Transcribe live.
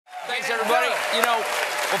Thanks, everybody. You know,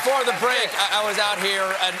 before the break, I was out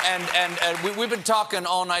here, and we've been talking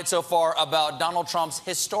all night so far about Donald Trump's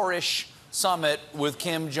historic summit with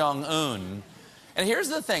Kim Jong-un. And here's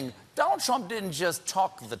the thing. Donald Trump didn't just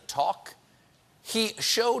talk the talk. He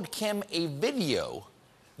showed Kim a video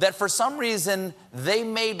that, for some reason, they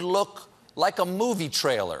made look like a movie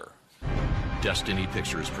trailer. Destiny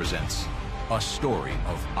Pictures presents a story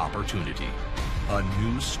of opportunity. A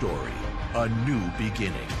new story. A new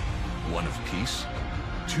beginning. One of peace.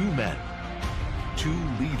 Two men. Two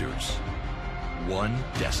leaders. One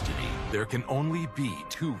destiny. There can only be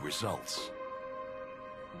two results.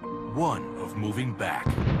 One of moving back.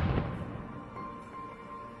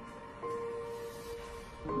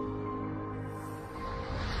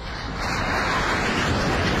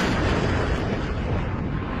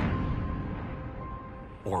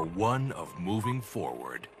 Or one of moving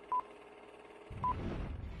forward.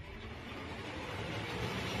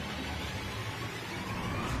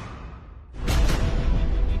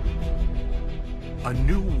 A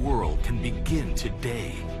new world can begin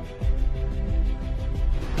today.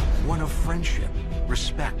 One of friendship,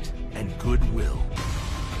 respect, and goodwill.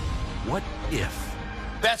 What if?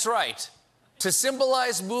 That's right. To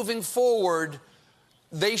symbolize moving forward,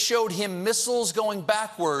 they showed him missiles going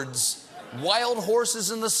backwards, wild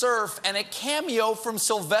horses in the surf, and a cameo from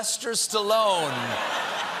Sylvester Stallone.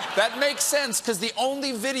 That makes sense, because the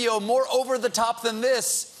only video more over the top than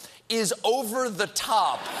this is Over the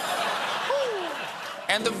Top.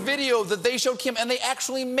 And the video that they showed Kim, and they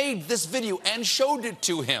actually made this video and showed it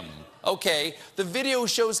to him. Okay, the video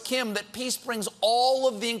shows Kim that peace brings all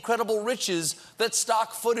of the incredible riches that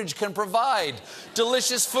stock footage can provide.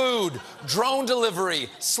 Delicious food, drone delivery,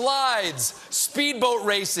 slides, speedboat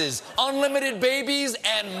races, unlimited babies,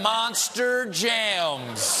 and monster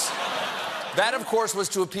jams. That, of course, was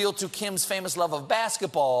to appeal to Kim's famous love of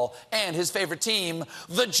basketball and his favorite team,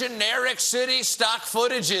 the generic city stock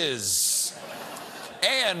footages.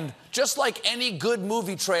 And just like any good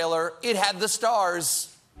movie trailer, it had the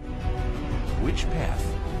stars. Which path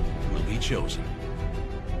will be chosen?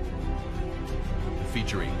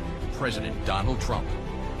 Featuring President Donald Trump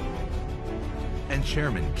and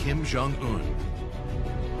Chairman Kim Jong-un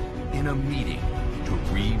in a meeting to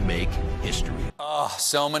remake history. Oh,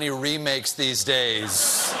 so many remakes these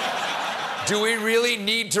days. Do we really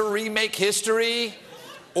need to remake history?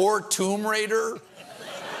 Or Tomb Raider?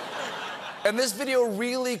 And this video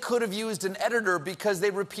really could have used an editor because they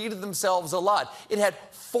repeated themselves a lot. It had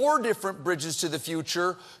 4 different bridges to the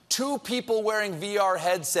future, 2 people wearing VR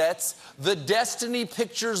headsets, the Destiny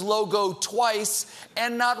Pictures logo twice,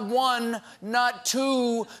 and not 1, not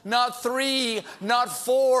 2, not 3, not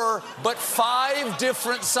 4, but 5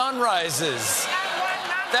 different sunrises.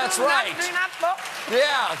 That's right.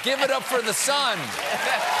 Yeah, give it up for the sun.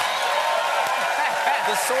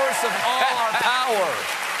 The source of all our power.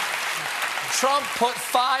 Trump put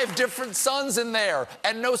 5 different suns in there,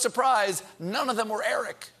 and no surprise, none of them were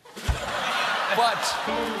Eric. But,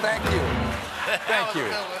 thank you. Thank you.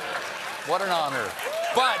 What an honor.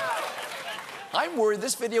 But I'm worried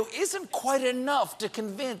this video isn't quite enough to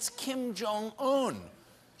convince Kim Jong-un.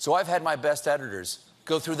 So I've had my best editors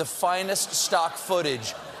go through the finest stock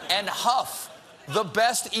footage and huff the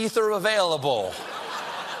best ether available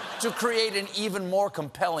to create an even more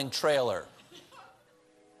compelling trailer.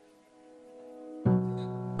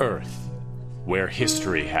 Earth, where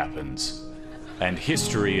history happens. And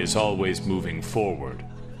history is always moving forward,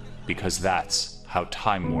 because that's how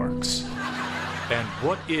time works. And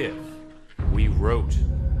what if we wrote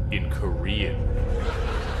in Korean?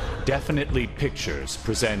 Definitely Pictures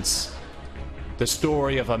presents the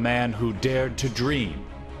story of a man who dared to dream,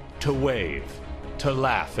 to wave, to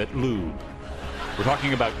laugh at lube. We're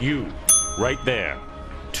talking about you, right there.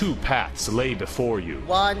 2 paths lay before you.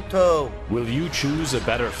 1, 2. Will you choose a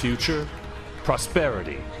better future?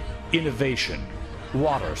 Prosperity, innovation,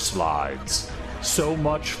 water slides, so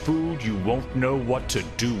much food you won't know what to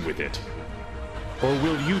do with it. Or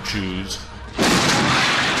will you choose?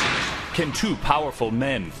 Can 2 powerful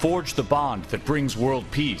men forge the bond that brings world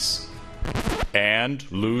peace and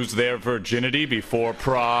lose their virginity before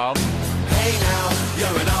prom? Hey now,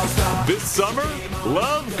 you're an all-star. This summer,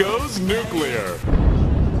 love goes nuclear.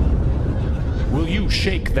 Will you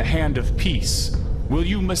shake the hand of peace? Will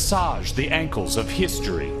you massage the ankles of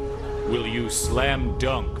history? Will you slam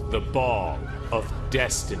dunk the ball of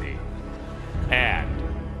destiny? And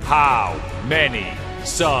how many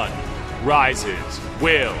sunrises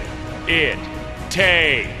will it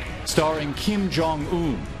take? Starring Kim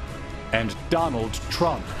Jong-un and Donald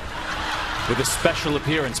Trump. With a special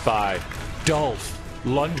appearance by Dolph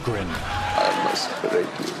Lundgren. I must break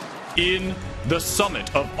you. In the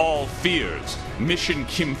summit of all fears, Mission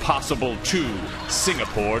Kimpossible 2,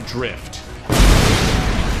 Singapore Drift.